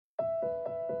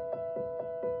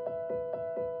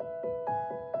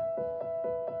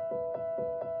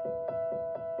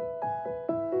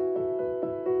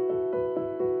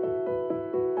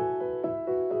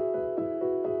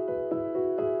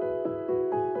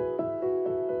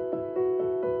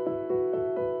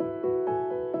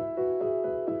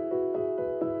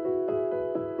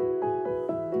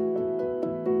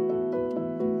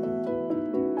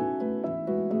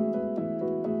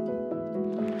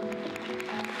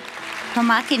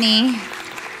Homakini.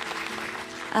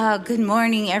 Good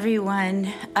morning,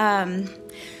 everyone.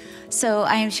 So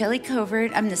I am Shelley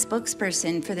Covert. I'm the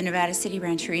spokesperson for the Nevada City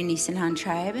Rancheria Nisenan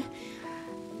tribe.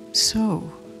 So,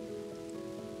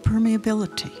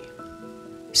 permeability,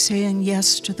 saying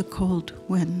yes to the cold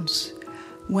winds.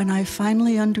 When I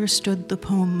finally understood the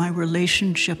poem, my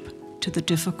relationship to the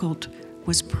difficult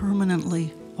was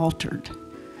permanently altered.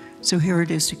 So here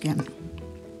it is again.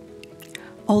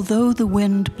 Although the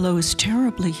wind blows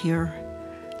terribly here,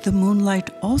 the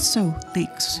moonlight also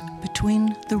leaks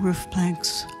between the roof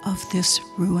planks of this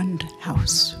ruined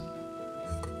house.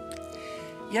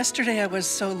 Yesterday I was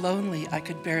so lonely I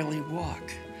could barely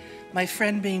walk, my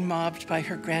friend being mobbed by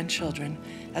her grandchildren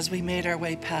as we made our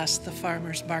way past the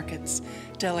farmers' markets,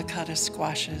 delicata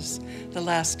squashes, the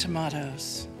last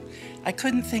tomatoes. I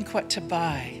couldn't think what to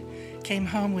buy, came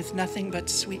home with nothing but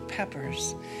sweet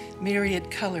peppers, myriad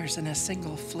colors in a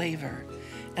single flavor,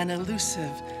 an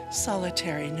elusive,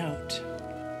 solitary note.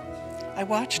 I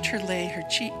watched her lay her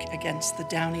cheek against the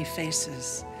downy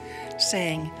faces,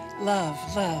 saying, love,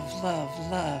 love,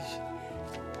 love, love.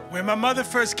 When my mother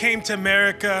first came to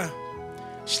America,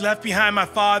 she left behind my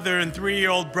father and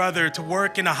 3-year-old brother to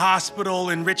work in a hospital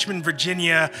in Richmond,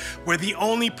 Virginia, where the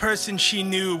only person she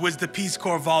knew was the Peace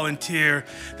Corps volunteer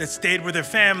that stayed with her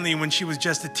family when she was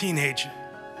just a teenager.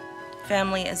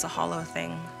 Family is a hollow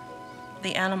thing,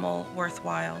 the animal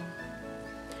worthwhile.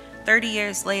 30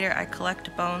 years later, I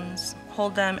collect bones,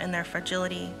 hold them in their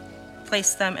fragility,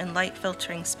 place them in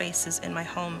light-filtering spaces in my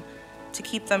home to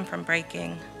keep them from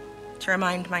breaking, to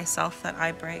remind myself that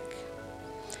I break,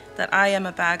 that I am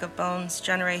a bag of bones,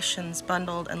 generations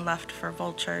bundled and left for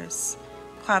vultures,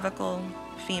 clavicle,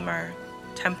 femur,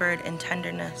 tempered in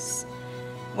tenderness,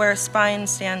 where a spine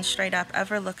stands straight up,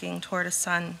 ever looking toward a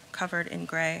sun covered in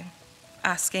gray,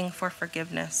 asking for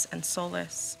forgiveness and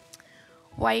solace.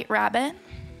 White rabbit,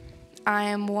 I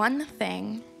am one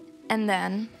thing, and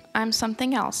then I'm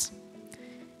something else.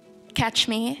 Catch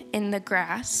me in the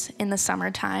grass in the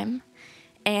summertime,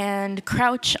 and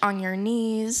crouch on your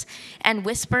knees, and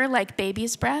whisper like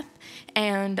baby's breath,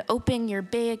 and open your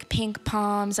big pink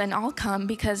palms, and I'll come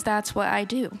because that's what I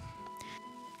do.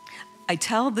 I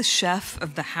tell the chef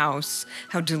of the house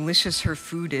how delicious her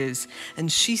food is,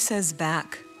 and she says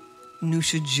back,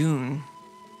 Nusha Jun,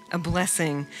 a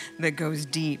blessing that goes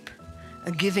deep,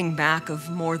 a giving back of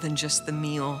more than just the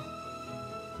meal.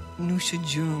 Nusha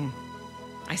Jun.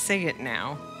 I say it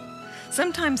now.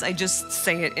 Sometimes I just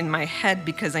say it in my head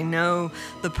because I know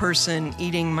the person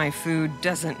eating my food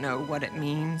doesn't know what it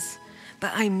means,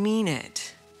 but I mean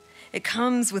it. It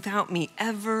comes without me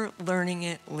ever learning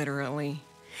it literally.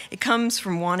 It comes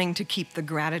from wanting to keep the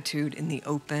gratitude in the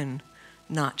open,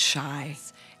 not shy.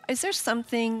 Is there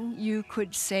something you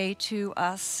could say to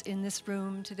us in this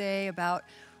room today about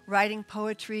writing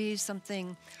poetry,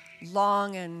 something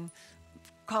long and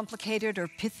complicated or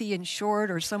pithy and short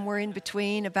or somewhere in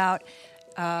between, about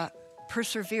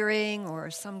persevering or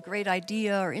some great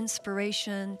idea or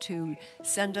inspiration to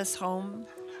send us home?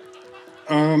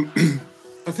 I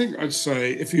think I'd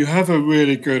say if you have a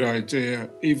really good idea,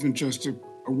 even just a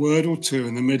word or two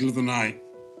in the middle of the night,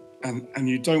 and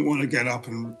you don't want to get up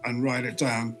and write it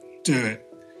down, do it.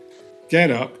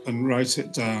 Get up and write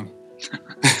it down.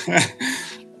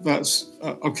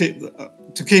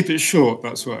 To keep it short,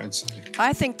 that's what I'd say.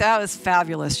 I think that was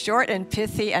fabulous. Short and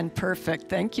pithy and perfect.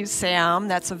 Thank you, Sam.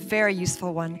 That's a very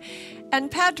useful one.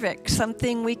 And Patrick,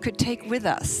 something we could take with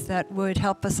us that would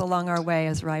help us along our way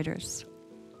as writers.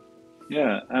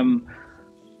 Yeah,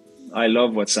 I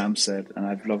love what Sam said, and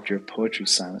I've loved your poetry,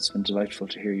 Sam. It's been delightful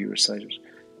to hear you recite it.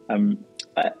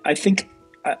 I think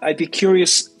I'd be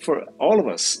curious for all of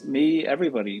us, me,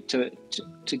 everybody,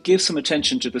 to give some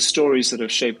attention to the stories that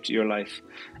have shaped your life.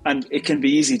 And it can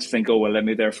be easy to think, oh, well, let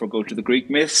me therefore go to the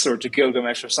Greek myths or to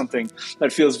Gilgamesh or something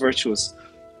that feels virtuous.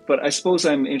 But I suppose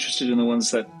I'm interested in the ones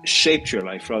that shaped your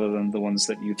life rather than the ones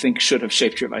that you think should have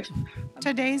shaped your life.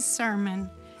 Today's sermon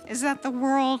is that the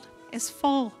world is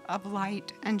full of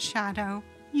light and shadow.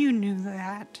 You knew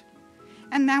that.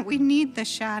 And that we need the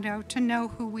shadow to know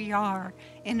who we are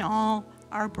in all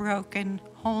our broken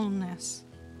wholeness.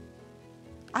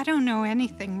 I don't know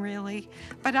anything really,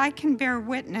 but I can bear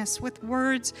witness with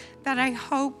words that I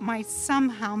hope might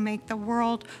somehow make the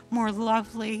world more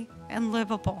lovely and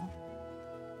livable.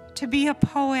 To be a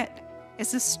poet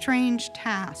is a strange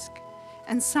task,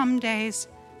 and some days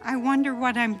I wonder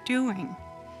what I'm doing,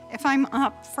 if I'm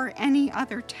up for any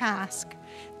other task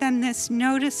than this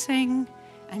noticing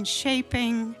and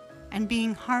shaping and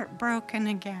being heartbroken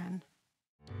again.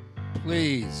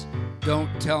 Please, don't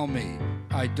tell me.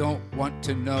 I don't want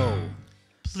to know.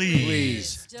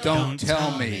 Please don't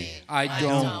tell me. I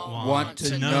don't want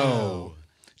to know.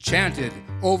 Chanted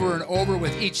over and over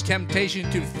with each temptation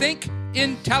to think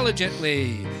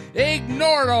intelligently.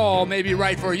 Ignore it all may be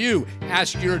right for you.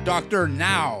 Ask your doctor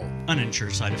now.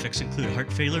 Uninsured side effects include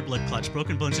heart failure, blood clots,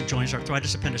 broken bones and joints,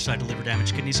 arthritis, appendicitis, liver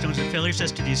damage, kidney stones and failures,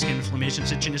 STDs, skin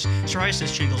inflammations, itchiness,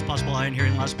 psoriasis, shingles, possible eye and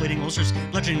hearing loss, bleeding, ulcers,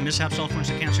 bloodstream mishaps, all forms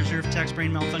of cancers, nerve attacks,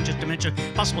 brain malfunctions, dementia,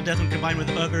 possible death when combined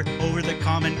with other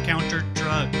over-the-counter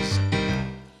drugs.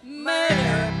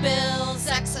 Murder bills,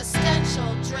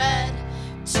 existential dread,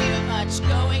 too much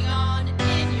going on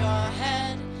in your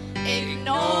head.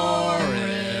 Ignore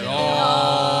it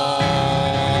all.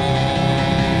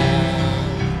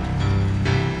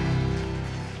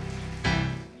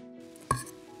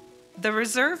 The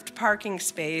reserved parking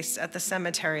space at the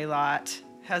cemetery lot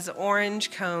has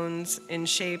orange cones in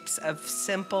shapes of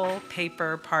simple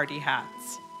paper party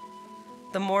hats.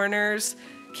 The mourners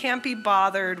can't be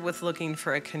bothered with looking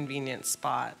for a convenient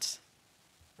spot.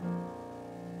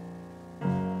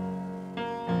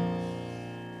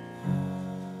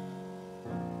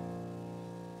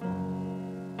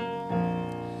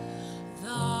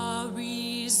 The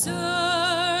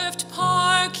reserved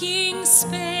parking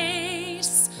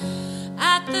space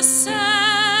at the cemetery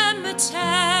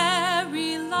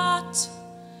lot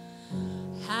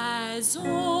has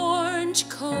orange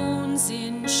cones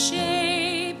in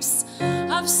shapes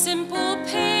of simple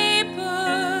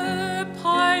paper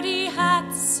party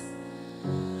hats.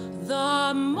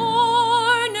 The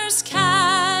mourners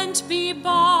can't be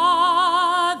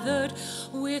bothered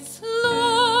with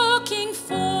looking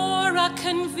for a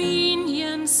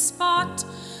convenient spot.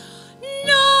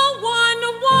 No one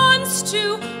wants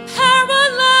to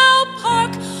parallel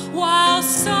park while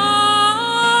sobbing.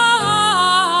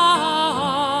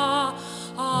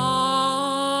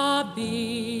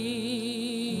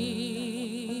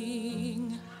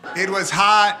 It was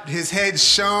hot, his head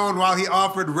shone while he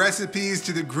offered recipes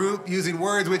to the group using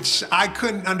words which I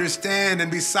couldn't understand, and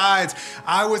besides,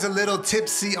 I was a little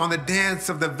tipsy on the dance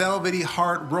of the velvety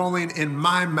heart rolling in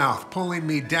my mouth, pulling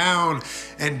me down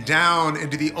and down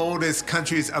into the oldest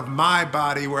countries of my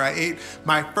body, where I ate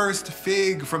my first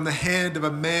fig from the hand of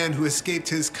a man who escaped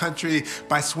his country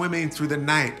by swimming through the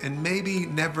night, and maybe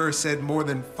never said more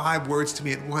than 5 words to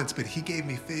me at once, but he gave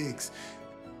me figs.